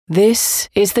This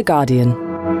is The Guardian.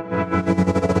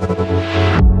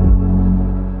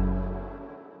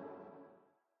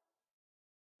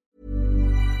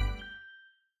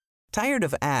 Tired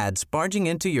of ads barging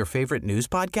into your favorite news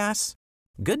podcasts?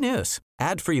 Good news.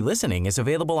 Ad-free listening is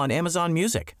available on Amazon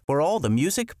Music for all the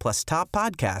music plus top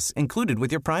podcasts included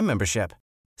with your Prime membership.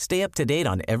 Stay up to date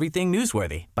on everything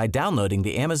newsworthy by downloading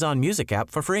the Amazon Music app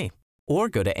for free or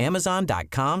go to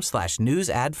amazon.com/news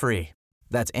ad free.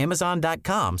 That's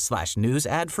amazon.com/news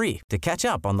ad free to catch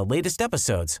up on the latest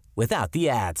episodes without the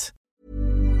ads.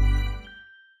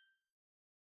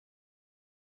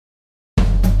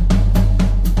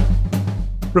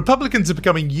 Republicans are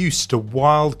becoming used to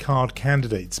wild-card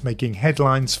candidates making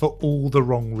headlines for all the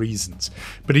wrong reasons.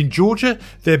 But in Georgia,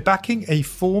 they're backing a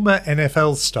former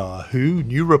NFL star who,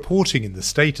 new reporting in the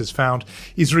state has found,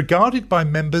 is regarded by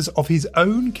members of his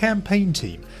own campaign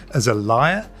team as a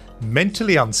liar,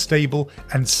 mentally unstable,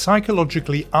 and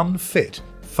psychologically unfit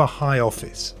for high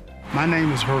office. My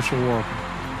name is Herschel Walker,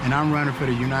 and I'm running for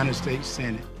the United States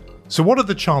Senate. So what are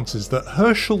the chances that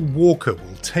Herschel Walker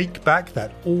will take back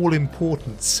that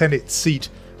all-important Senate seat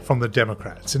from the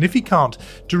Democrats? And if he can't,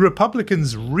 do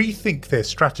Republicans rethink their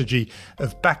strategy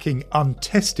of backing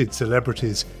untested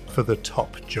celebrities for the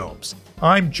top jobs?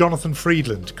 I'm Jonathan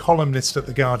Freedland, columnist at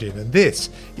The Guardian, and this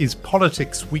is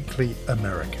Politics Weekly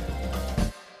America.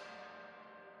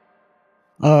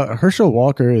 Herschel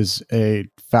Walker is a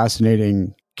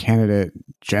fascinating candidate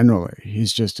generally.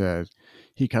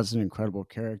 He cuts an incredible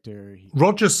character.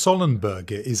 Roger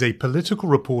Sollenberger is a political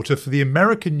reporter for the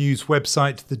American news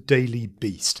website The Daily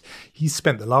Beast. He's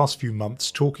spent the last few months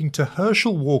talking to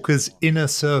Herschel Walker's inner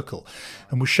circle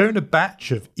and was shown a batch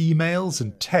of emails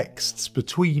and texts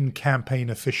between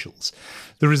campaign officials.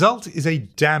 The result is a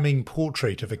damning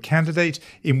portrait of a candidate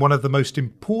in one of the most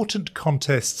important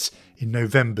contests in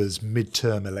November's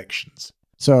midterm elections.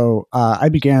 So I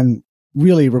began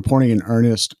really reporting in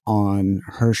earnest on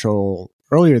Herschel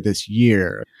earlier this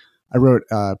year. I wrote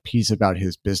a piece about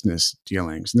his business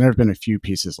dealings, and there have been a few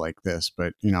pieces like this,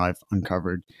 but I've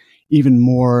uncovered even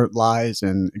more lies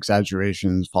and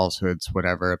exaggerations, falsehoods,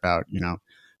 whatever, about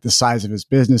the size of his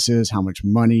businesses, how much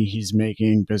money he's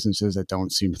making, businesses that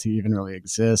don't seem to even really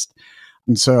exist.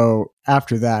 And so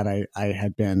after that, I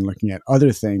had been looking at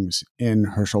other things in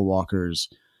Herschel Walker's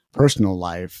personal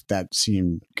life that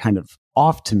seemed kind of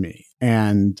off to me.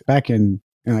 And back in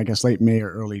I guess late May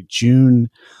or early June,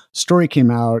 story came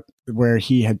out where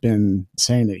he had been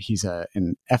saying that he's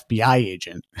an FBI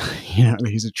agent.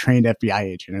 He's a trained FBI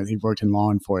agent, and he worked in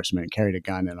law enforcement, carried a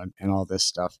gun, and all this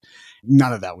stuff.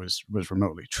 None of that was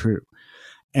remotely true.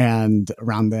 And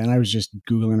around then, I was just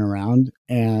Googling around,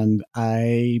 and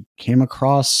I came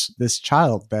across this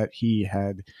child that he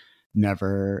had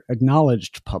never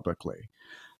acknowledged publicly.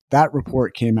 That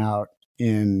report came out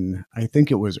in, I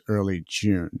think it was early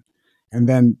June. And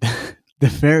then the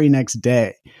very next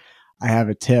day, I have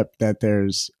a tip that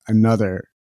there's another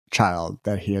child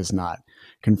that he has not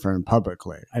confirmed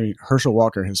publicly. I mean, Herschel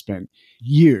Walker has spent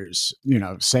years,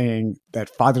 saying that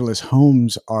fatherless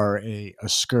homes are a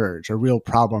scourge, a real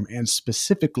problem, and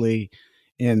specifically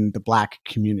in the Black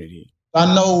community.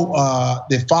 I know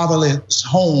the fatherless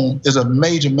home is a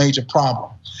major, major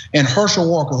problem. And Herschel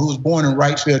Walker, who was born in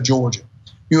Wrightfield, Georgia,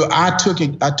 I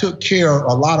took care of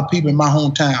a lot of people in my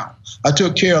hometown. I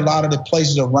took care of a lot of the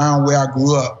places around where I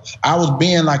grew up. I was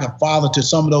being like a father to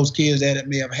some of those kids that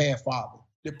may have had fathers.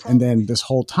 And then this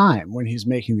whole time when he's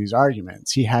making these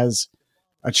arguments, he has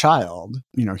a child.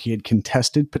 He had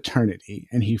contested paternity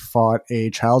and he fought a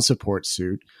child support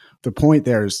suit. The point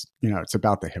there is, it's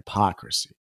about the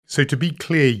hypocrisy. So to be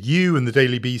clear, you and the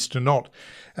Daily Beast are not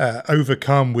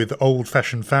overcome with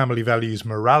old-fashioned family values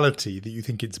morality, that you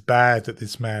think it's bad that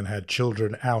this man had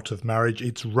children out of marriage.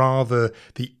 It's rather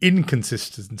the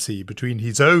inconsistency between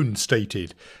his own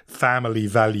stated family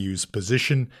values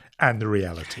position and the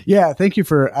reality. Yeah, thank you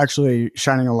for actually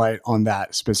shining a light on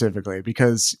that specifically,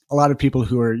 because a lot of people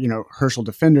who are, Herschel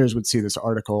defenders would see this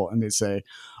article and they'd say,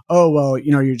 oh, well,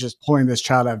 you're just pulling this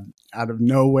child out of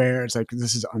nowhere. It's like,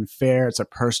 this is unfair. It's a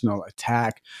personal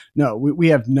attack. No, we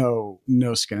have no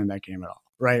skin in that game at all,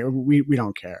 right? We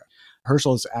don't care.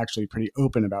 Herschel is actually pretty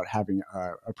open about having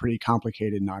a pretty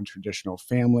complicated, non-traditional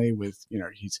family with,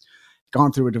 he's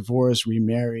gone through a divorce,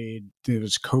 remarried,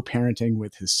 there's co-parenting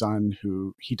with his son,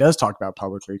 who he does talk about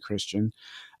publicly, Christian.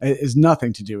 It is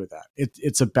nothing to do with that.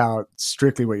 It's about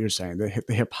strictly what you're saying, the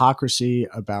hypocrisy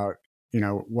about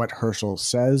what Herschel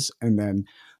says, and then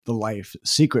the life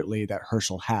secretly that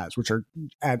Herschel has, which are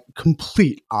at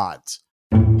complete odds.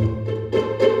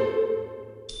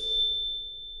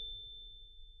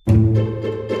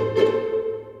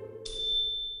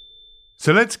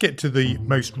 So let's get to the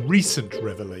most recent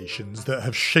revelations that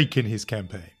have shaken his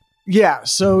campaign. Yeah,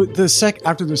 so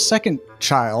after the second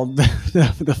child,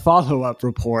 the follow-up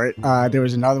report, there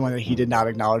was another one that he did not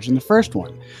acknowledge in the first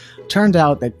one. Turned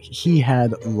out that he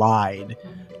had lied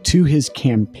to his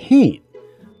campaign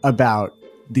about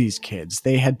these kids.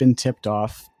 They had been tipped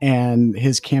off, and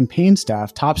his campaign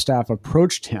staff, top staff,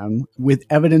 approached him with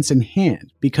evidence in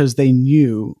hand because they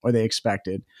knew, or they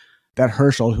expected, that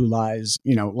Herschel, who lies,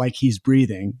 like he's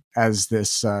breathing, as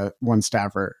this one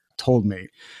staffer told me,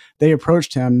 they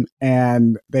approached him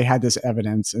and they had this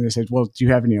evidence, and they said, well, do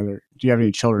you have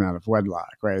any children out of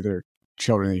wedlock, right? There are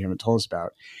children that you haven't told us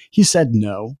about. He said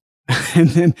no.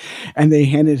 and they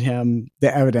handed him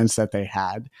the evidence that they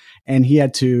had, and he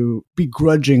had to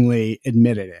begrudgingly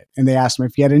admitted it. And they asked him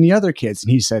if he had any other kids,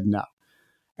 and he said no.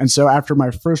 And so after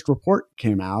my first report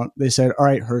came out, they said, all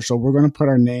right, Herschel, we're going to put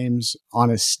our names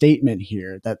on a statement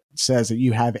here that says that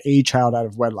you have a child out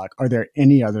of wedlock. Are there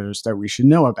any others that we should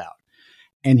know about?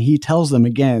 And he tells them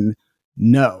again,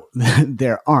 no,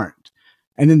 there aren't.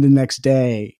 And then the next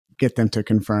day, get them to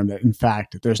confirm that, in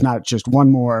fact, there's not just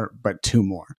one more, but two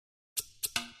more.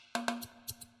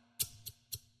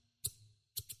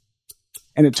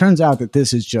 And it turns out that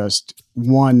this is just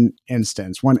one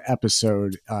instance, one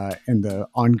episode in the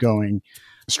ongoing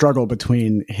struggle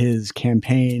between his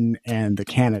campaign and the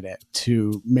candidate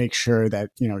to make sure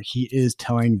that, he is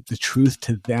telling the truth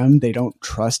to them. They don't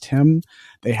trust him.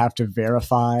 They have to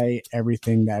verify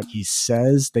everything that he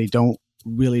says. They don't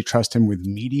really trust him with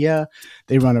media.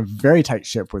 They run a very tight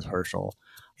ship with Herschel,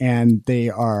 and they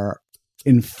are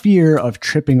in fear of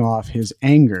tripping off his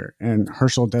anger. And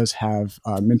Herschel does have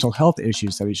mental health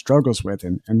issues that he struggles with.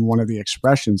 And one of the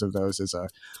expressions of those is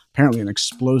apparently an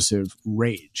explosive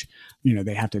rage.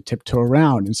 They have to tiptoe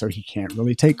around. And so he can't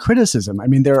really take criticism. I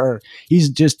mean, he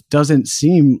just doesn't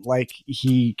seem like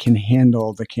he can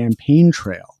handle the campaign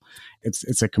trail.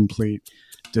 It's a complete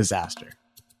disaster.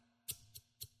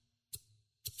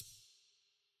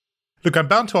 Look, I'm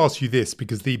bound to ask you this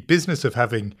because the business of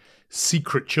having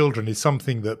secret children is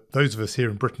something that those of us here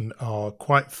in Britain are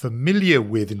quite familiar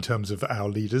with in terms of our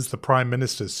leaders. The Prime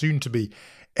Minister, soon to be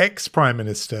ex-Prime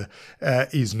Minister,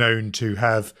 is known to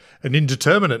have an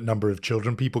indeterminate number of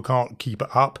children. People can't keep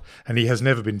it up, and he has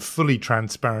never been fully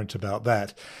transparent about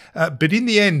that. But in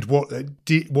the end, what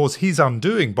was his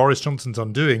undoing, Boris Johnson's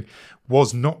undoing,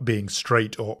 was not being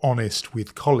straight or honest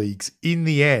with colleagues. In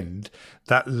the end,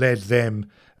 that led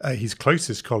them, his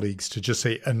closest colleagues, to just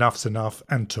say enough's enough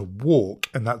and to walk,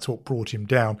 and that's what brought him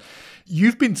down.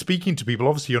 You've been speaking to people,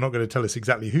 obviously you're not going to tell us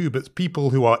exactly who, but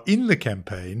people who are in the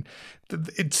campaign.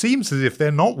 It seems as if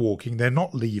they're not walking, they're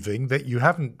not leaving, that you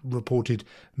haven't reported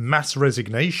mass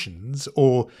resignations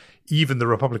or even the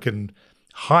Republican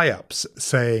high-ups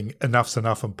saying enough's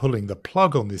enough and pulling the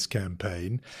plug on this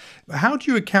campaign. How do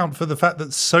you account for the fact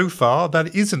that so far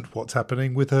that isn't what's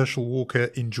happening with Herschel Walker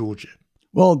in Georgia?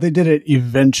 Well, they did it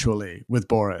eventually with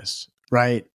Boris,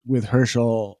 right? With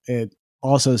Herschel, it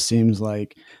also seems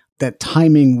like that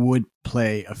timing would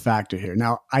play a factor here.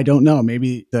 Now, I don't know.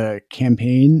 Maybe the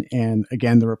campaign and,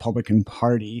 again, the Republican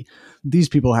Party, these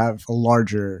people have a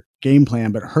larger game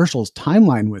plan, but Herschel's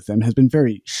timeline with them has been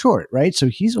very short, right? So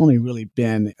he's only really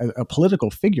been a political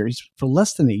figure. He's for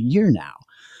less than a year now.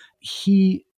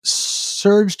 He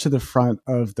surged to the front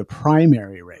of the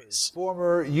primary race.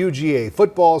 Former UGA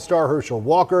football star Herschel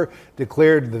Walker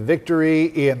declared the victory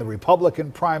in the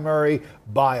Republican primary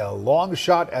by a long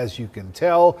shot. As you can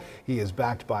tell, he is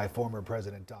backed by former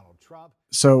President Donald Trump.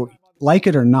 So, like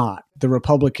it or not, the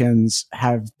Republicans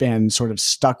have been sort of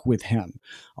stuck with him.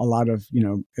 A lot of,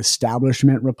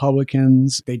 establishment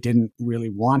Republicans, they didn't really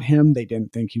want him. They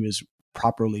didn't think he was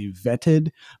properly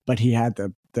vetted, but he had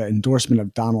the endorsement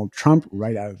of Donald Trump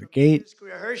right out of the gate.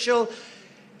 Herschel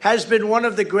has been one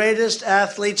of the greatest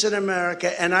athletes in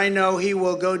America, and I know he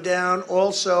will go down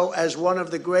also as one of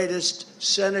the greatest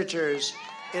senators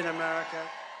in America.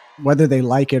 Whether they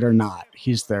like it or not,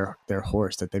 he's their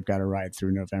horse that they've got to ride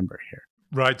through November here.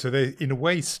 Right, so they're in a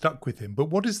way stuck with him. But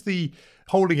what is the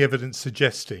polling evidence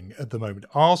suggesting at the moment?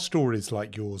 Are stories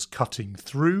like yours cutting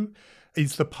through?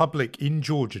 Is the public in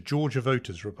Georgia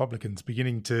voters, Republicans,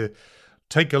 beginning to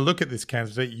take a look at this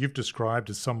candidate you've described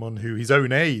as someone who his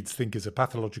own aides think is a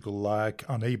pathological liar,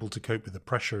 unable to cope with the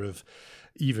pressure of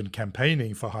even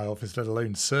campaigning for high office, let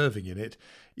alone serving in it?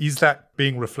 Is that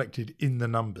being reflected in the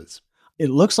numbers? It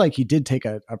looks like he did take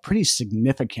a pretty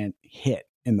significant hit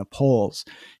in the polls.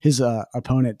 His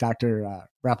opponent, Dr.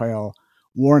 Raphael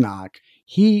Warnock,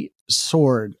 he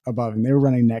soared above, and they were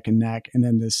running neck and neck. And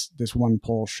then this one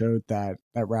poll showed that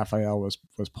Raphael was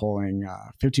polling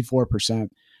 54%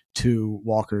 to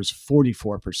Walker's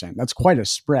 44%. That's quite a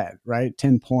spread, right?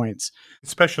 10 points.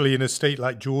 Especially in a state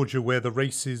like Georgia where the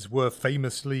races were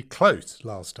famously close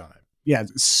last time. Yeah,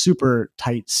 it's a super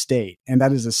tight state, and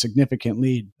that is a significant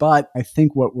lead. But I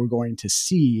think what we're going to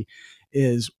see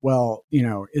is, well,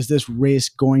 is this race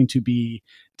going to be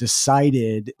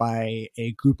decided by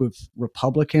a group of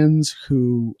Republicans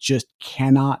who just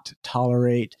cannot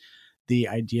tolerate the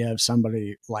idea of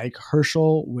somebody like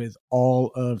Herschel with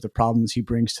all of the problems he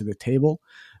brings to the table?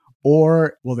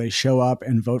 Or will they show up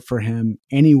and vote for him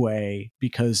anyway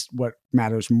because what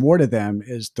matters more to them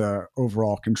is the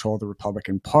overall control of the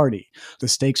Republican Party? The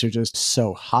stakes are just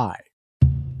so high.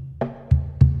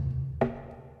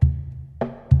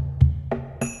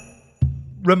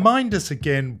 Remind us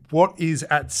again what is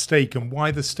at stake and why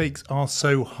the stakes are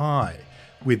so high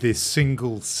with this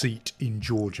single seat in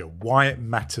Georgia, why it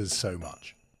matters so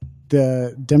much.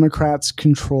 The Democrats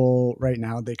control right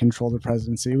now, they control the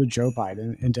presidency with Joe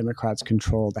Biden, and Democrats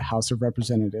control the House of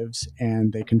Representatives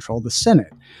and they control the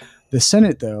Senate. The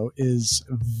Senate, though, is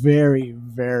very,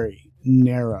 very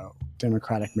narrow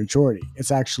Democratic majority.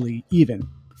 It's actually even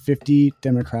 50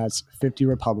 Democrats, 50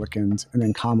 Republicans, and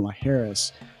then Kamala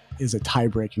Harris is a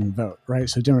tie-breaking vote, right?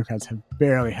 So Democrats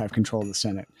barely have control of the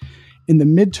Senate. In the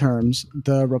midterms,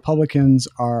 the Republicans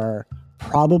are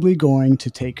probably going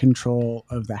to take control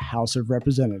of the House of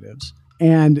Representatives,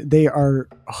 and they are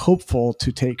hopeful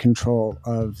to take control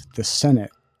of the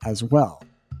Senate as well.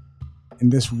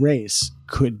 And this race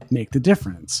could make the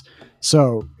difference.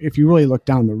 So if you really look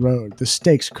down the road, the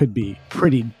stakes could be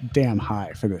pretty damn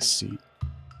high for this seat.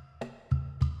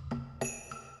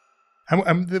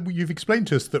 And you've explained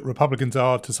to us that Republicans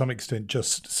are, to some extent,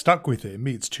 just stuck with him.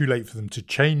 It's too late for them to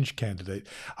change candidate.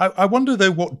 I wonder,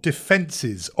 though, what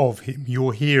defences of him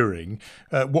you're hearing,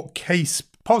 what case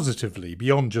positively,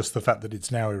 beyond just the fact that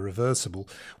it's now irreversible,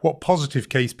 what positive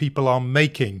case people are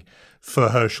making for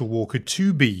Herschel Walker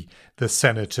to be the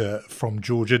senator from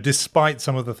Georgia, despite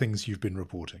some of the things you've been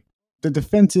reporting. The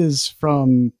defenses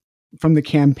from the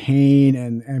campaign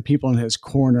and people in his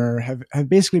corner have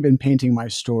basically been painting my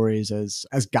stories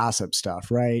as gossip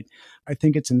stuff, right? I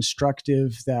think it's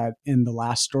instructive that in the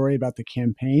last story about the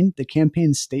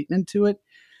campaign statement to it,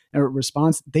 or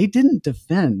response, they didn't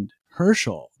defend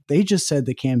Herschel. They just said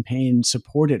the campaign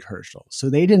supported Herschel. So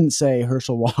they didn't say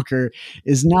Herschel Walker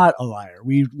is not a liar.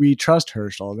 We trust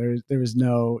Herschel.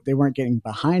 They weren't getting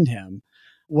behind him.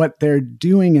 What they're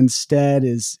doing instead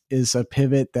is a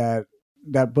pivot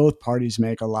that both parties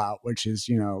make a lot, which is,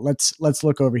 let's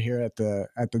look over here at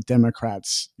the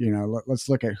Democrats, let's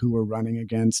look at who we're running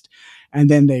against. And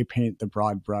then they paint the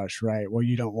broad brush, right? Well,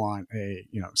 you don't want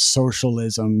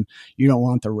socialism. You don't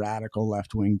want the radical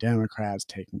left-wing Democrats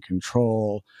taking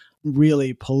control.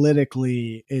 Really,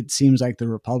 politically, it seems like the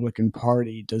Republican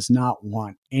Party does not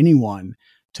want anyone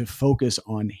to focus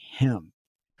on him.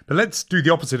 But let's do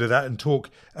the opposite of that and talk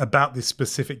about this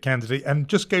specific candidate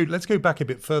and let's go back a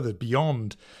bit further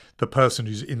beyond the person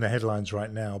who's in the headlines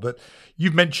right now. But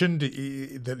you've mentioned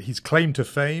that his claim to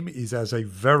fame is as a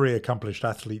very accomplished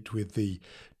athlete with the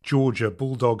Georgia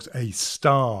Bulldogs, a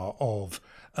star of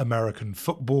American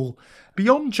football.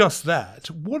 Beyond just that,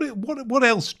 what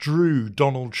else drew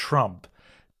Donald Trump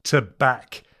to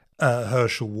back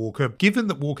Herschel Walker, given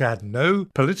that Walker had no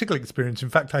political experience? In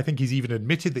fact, I think he's even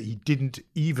admitted that he didn't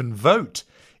even vote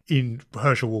in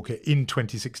Herschel Walker in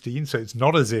 2016. So it's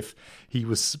not as if he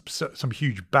was some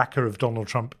huge backer of Donald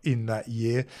Trump in that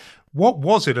year. What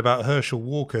was it about Herschel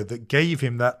Walker that gave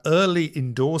him that early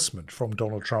endorsement from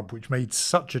Donald Trump, which made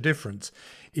such a difference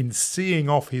in seeing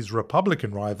off his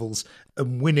Republican rivals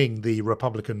and winning the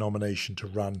Republican nomination to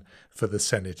run for the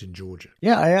Senate in Georgia?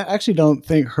 Yeah, I actually don't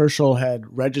think Herschel had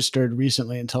registered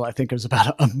recently until I think it was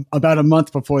about a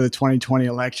month before the 2020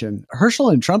 election. Herschel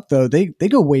and Trump, though, they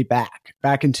go way back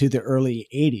into the early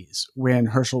 80s when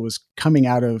Herschel was coming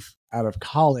out of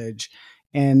college.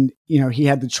 And, he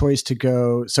had the choice to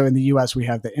go. So in the U.S., we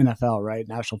have the NFL, right?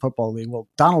 National Football League. Well,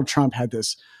 Donald Trump had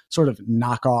this sort of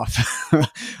knockoff,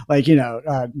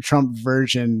 Trump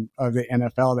version of the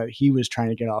NFL that he was trying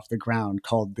to get off the ground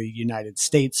called the United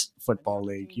States Football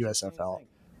League, USFL.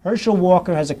 Herschel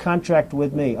Walker has a contract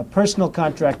with me, a personal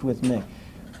contract with me.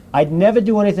 I'd never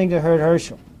do anything to hurt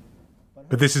Herschel.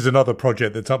 But this is another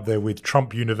project that's up there with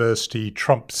Trump University,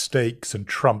 Trump Steaks, and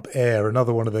Trump Air,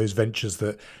 another one of those ventures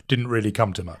that didn't really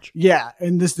come to much. Yeah,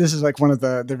 and this is like one of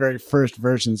the very first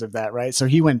versions of that, right? So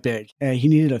he went big. He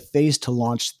needed a face to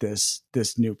launch this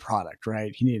new product,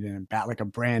 right? He needed a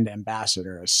brand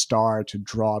ambassador, a star to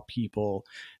draw people,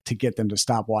 to get them to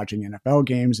stop watching NFL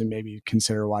games and maybe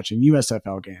consider watching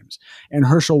USFL games. And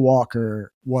Herschel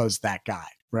Walker was that guy,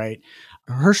 right?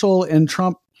 Herschel and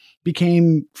Trump,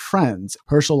 became friends.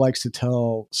 Herschel likes to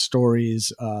tell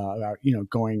stories about,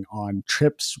 going on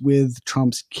trips with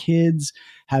Trump's kids,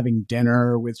 having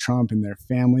dinner with Trump and their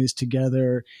families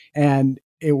together. And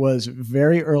it was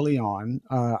very early on.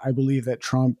 I believe that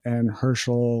Trump and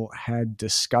Herschel had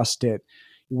discussed it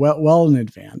well in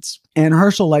advance. And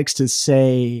Herschel likes to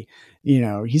say,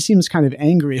 he seems kind of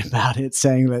angry about it,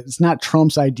 saying that it's not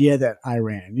Trump's idea that I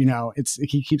ran.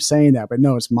 He keeps saying that, but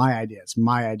no, it's my idea. It's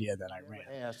my idea that I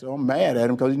ran. So I'm mad at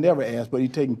him because he never asked, but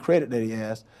he's taking credit that he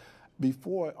asked.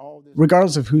 Before all this,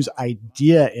 regardless of whose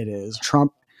idea it is,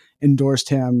 Trump endorsed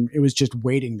him. It was just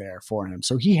waiting there for him.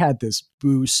 So he had this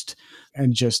boost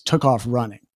and just took off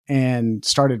running and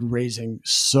started raising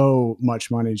so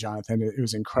much money, Jonathan. It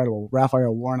was incredible.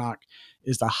 Raphael Warnock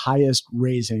is the highest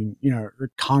raising,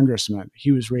 congressman.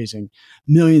 He was raising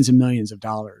millions and millions of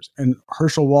dollars. And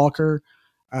Herschel Walker,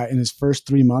 in his first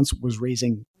 3 months, was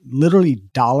raising literally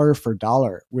dollar for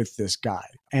dollar with this guy.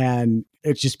 And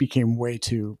it just became way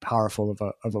too powerful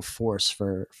of a force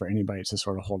for anybody to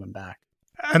sort of hold him back.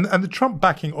 And the Trump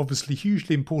backing, obviously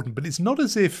hugely important, but it's not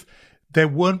as if there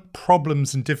weren't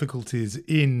problems and difficulties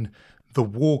in the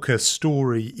Walker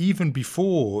story even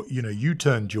before, you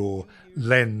turned your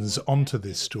lens onto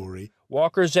this story.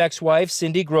 Walker's ex-wife,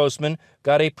 Cindy Grossman,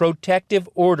 got a protective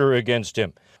order against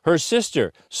him. Her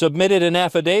sister submitted an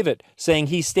affidavit saying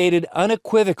he stated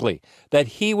unequivocally that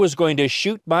he was going to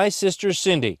shoot my sister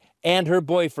Cindy and her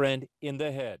boyfriend in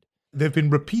the head. There have been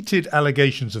repeated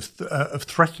allegations of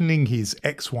threatening his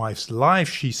ex-wife's life.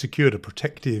 She secured a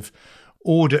protective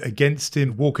order against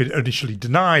him. Walker initially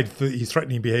denied his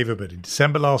threatening behavior, but in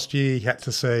December last year, he had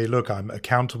to say, look, I'm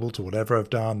accountable to whatever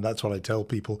I've done. That's what I tell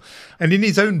people. And in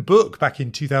his own book back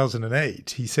in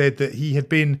 2008, he said that he had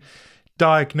been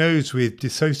diagnosed with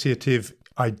dissociative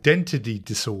identity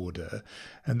disorder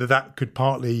and that could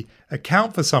partly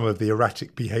account for some of the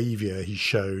erratic behavior he's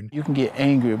shown. You can get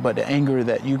angry, but the anger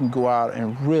that you can go out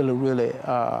and really, really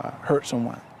hurt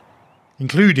someone.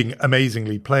 Including,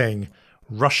 amazingly, playing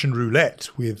Russian roulette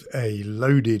with a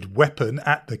loaded weapon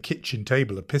at the kitchen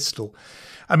table, a pistol.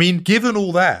 I mean, given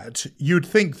all that, you'd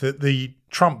think that the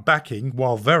Trump backing,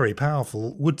 while very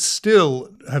powerful, would still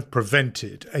have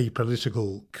prevented a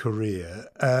political career.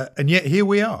 And yet here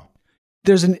we are.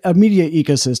 There's a media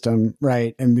ecosystem,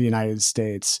 right, in the United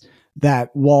States that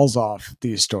walls off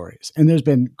these stories. And there's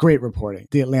been great reporting.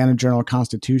 The Atlanta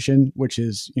Journal-Constitution, which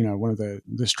is, one of the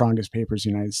strongest papers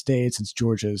in the United States, it's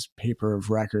Georgia's paper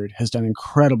of record, has done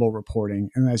incredible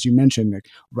reporting. And as you mentioned, Nick,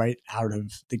 right out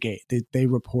of the gate, they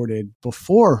reported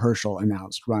before Herschel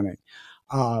announced running.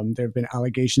 There have been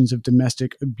allegations of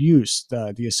domestic abuse.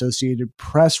 The Associated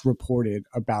Press reported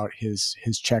about his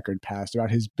checkered past,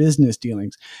 about his business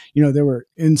dealings. There were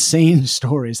insane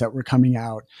stories that were coming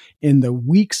out in the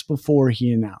weeks before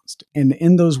he announced. And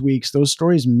in those weeks, those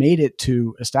stories made it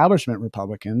to establishment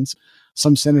Republicans.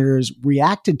 Some senators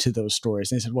reacted to those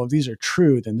stories. And they said, well, if these are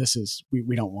true, then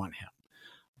we don't want him.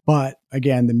 But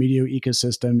again, the media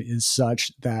ecosystem is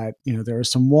such that, there are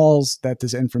some walls that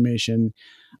this information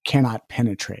cannot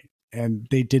penetrate. And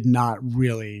they did not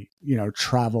really,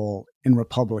 travel in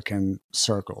Republican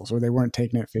circles, or they weren't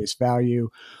taken at face value,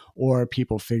 or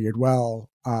people figured, well,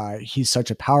 he's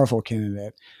such a powerful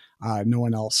candidate. No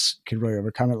one else could really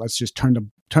overcome it. Let's just turn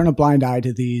a blind eye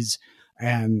to these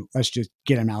and let's just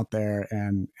get him out there.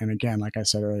 And again, like I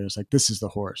said earlier, it's like, this is the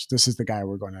horse. This is the guy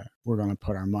we're going to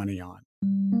put our money on.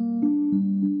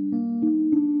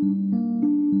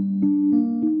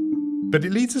 But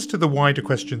it leads us to the wider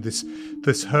question,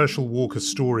 this Herschel Walker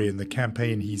story and the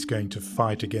campaign he's going to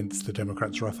fight against the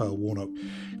Democrats, Raphael Warnock,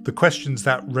 the questions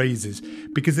that raises,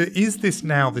 because there is this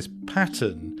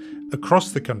pattern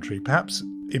across the country, perhaps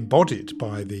embodied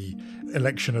by the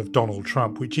election of Donald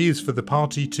Trump, which is for the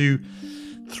party to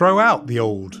throw out the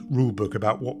old rule book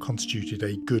about what constituted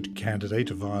a good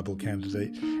candidate, a viable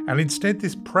candidate, and instead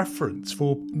this preference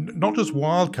for not just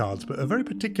wildcards, but a very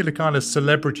particular kind of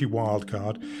celebrity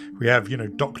wildcard. We have,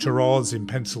 Dr. Oz in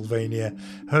Pennsylvania,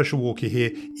 Herschel Walker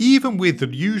here, even with the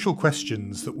usual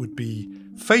questions that would be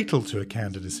fatal to a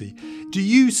candidacy. Do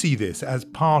you see this as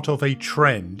part of a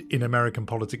trend in American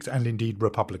politics and indeed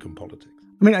Republican politics?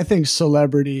 I mean, I think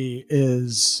celebrity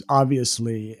is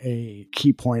obviously a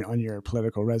key point on your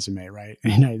political resume, right?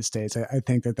 In the United States. I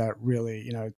think that really,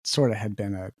 sort of had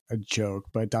been a joke,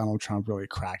 but Donald Trump really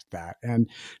cracked that. And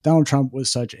Donald Trump was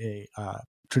such a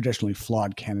traditionally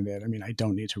flawed candidate. I mean, I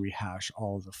don't need to rehash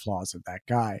all of the flaws of that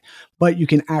guy, but you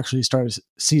can actually start to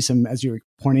see some, as you were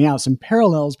pointing out, some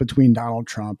parallels between Donald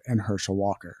Trump and Herschel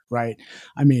Walker, right?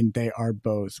 I mean, they are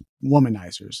both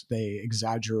womanizers. They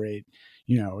exaggerate,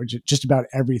 just about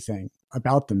everything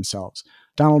about themselves.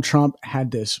 Donald Trump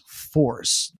had this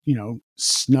force,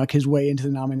 snuck his way into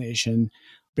the nomination,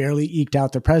 barely eked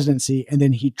out the presidency, and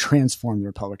then he transformed the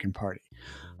Republican Party.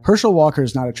 Herschel Walker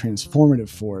is not a transformative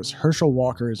force. Herschel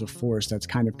Walker is a force that's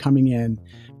kind of coming in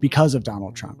because of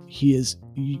Donald Trump. He is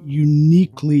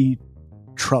uniquely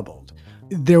troubled.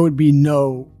 There would be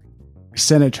no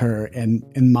senator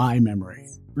in my memory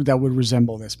that would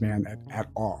resemble this man at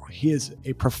all. He is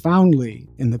a profoundly,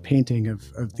 in the painting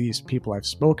of these people I've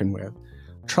spoken with,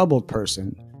 troubled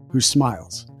person who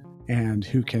smiles and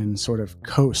who can sort of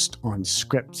coast on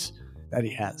scripts that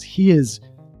he has. He is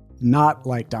not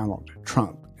like Donald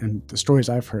Trump. And the stories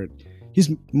I've heard, he's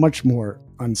much more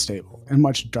unstable and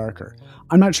much darker.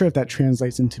 I'm not sure if that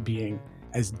translates into being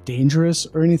as dangerous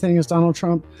or anything as Donald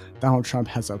Trump. Donald Trump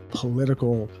has a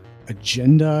political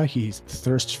agenda. He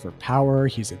thirsts for power.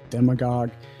 He's a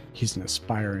demagogue. He's an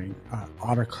aspiring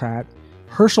autocrat.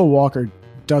 Herschel Walker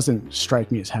doesn't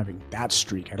strike me as having that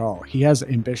streak at all. He has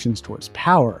ambitions towards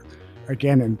power.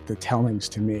 Again, in the tellings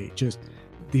to me,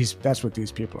 that's what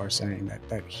these people are saying,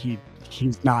 that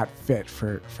he's not fit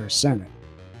for Senate.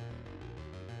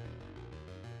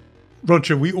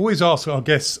 Roger, we always ask our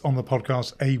guests on the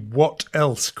podcast a what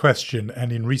else question,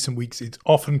 and in recent weeks it's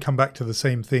often come back to the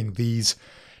same thing, these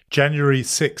January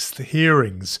 6th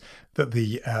hearings that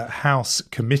the House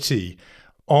Committee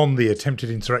on the attempted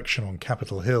insurrection on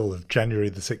Capitol Hill of January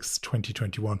the 6th,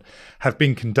 2021 have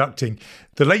been conducting.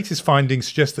 The latest findings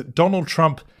suggest that Donald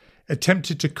Trump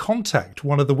attempted to contact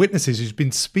one of the witnesses who's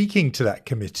been speaking to that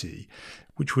committee,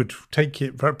 which would take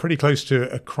it pretty close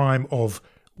to a crime of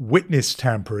witness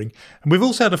tampering. And we've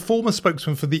also had a former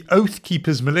spokesman for the Oath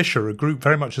Keepers militia, a group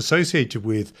very much associated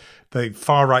with the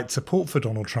far-right support for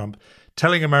Donald Trump,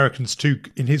 telling Americans to,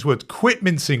 in his words, quit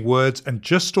mincing words and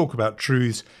just talk about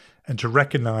truths, and to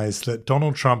recognise that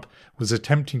Donald Trump was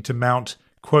attempting to mount,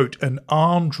 quote, an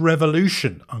armed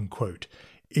revolution, unquote,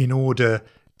 in order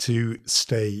to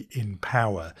stay in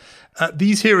power.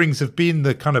 These hearings have been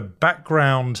the kind of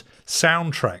background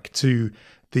soundtrack to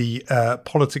the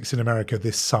politics in America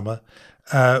this summer.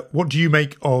 What do you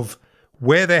make of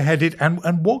where they're headed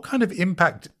and what kind of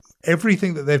impact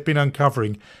everything that they've been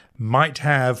uncovering might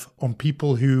have on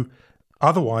people who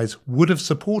otherwise would have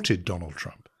supported Donald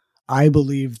Trump? I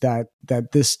believe that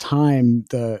this time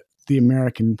the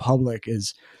American public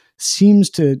seems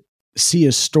to see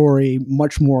a story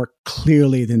much more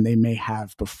clearly than they may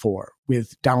have before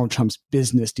with Donald Trump's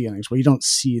business dealings, where you don't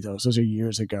see those. Those are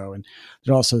years ago, and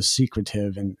they're also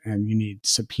secretive, and you need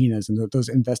subpoenas, and those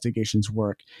investigations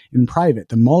work in private.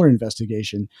 The Mueller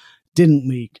investigation didn't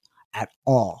leak at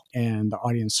all, and the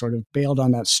audience sort of bailed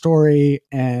on that story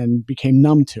and became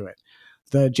numb to it.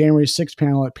 The January 6th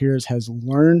panel, it appears, has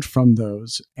learned from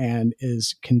those and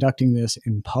is conducting this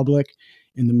in public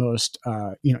in the most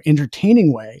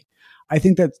entertaining way. I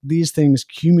think that these things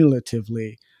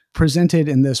cumulatively presented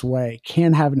in this way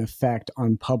can have an effect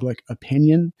on public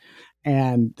opinion,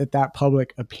 and that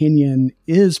public opinion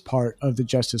is part of the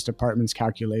Justice Department's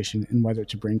calculation in whether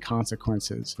to bring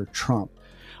consequences for Trump.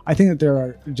 I think that there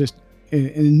are just an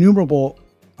innumerable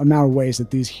amount of ways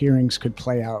that these hearings could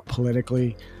play out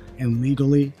politically and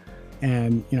legally.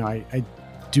 And, I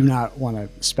do not want to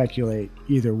speculate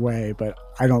either way, but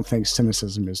I don't think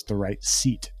cynicism is the right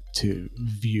seat to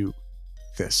view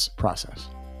this process.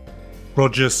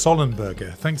 Roger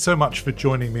Sollenberger, thanks so much for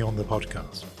joining me on the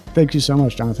podcast. Thank you so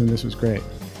much, Jonathan. This was great.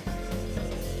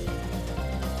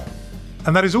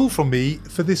 And that is all from me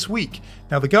for this week.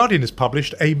 Now, The Guardian has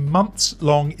published a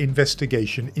months-long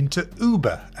investigation into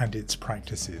Uber and its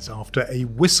practices after a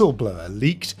whistleblower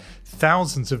leaked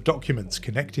thousands of documents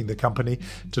connecting the company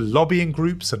to lobbying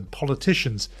groups and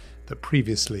politicians that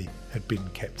previously had been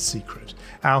kept secret.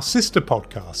 Our sister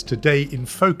podcast, Today in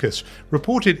Focus,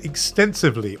 reported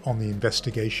extensively on the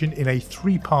investigation in a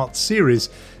 3-part series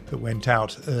that went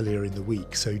out earlier in the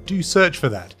week, so do search for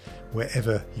that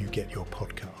wherever you get your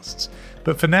podcasts.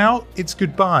 But for now, it's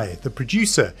goodbye. The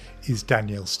producer is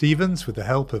Danielle Stevens with the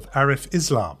help of Arif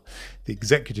Islam. The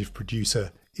executive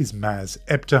producer is Maz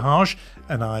Ebtehaj,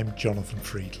 and I'm Jonathan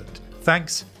Freedland.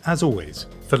 Thanks, as always,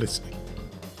 for listening.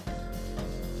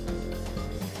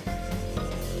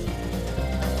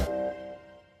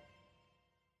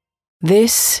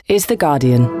 This is The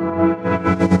Guardian.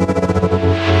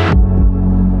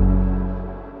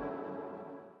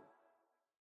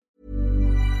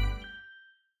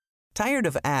 Tired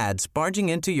of ads barging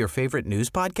into your favorite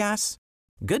news podcasts?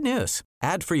 Good news.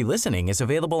 Ad-free listening is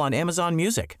available on Amazon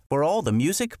Music for all the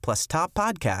music plus top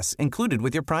podcasts included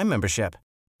with your Prime membership.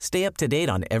 Stay up to date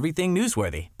on everything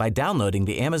newsworthy by downloading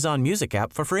the Amazon Music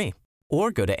app for free or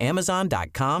go to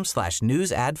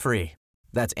amazon.com/news ad free.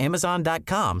 That's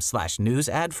amazon.com/news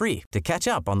ad free to catch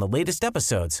up on the latest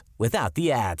episodes without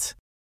the ads.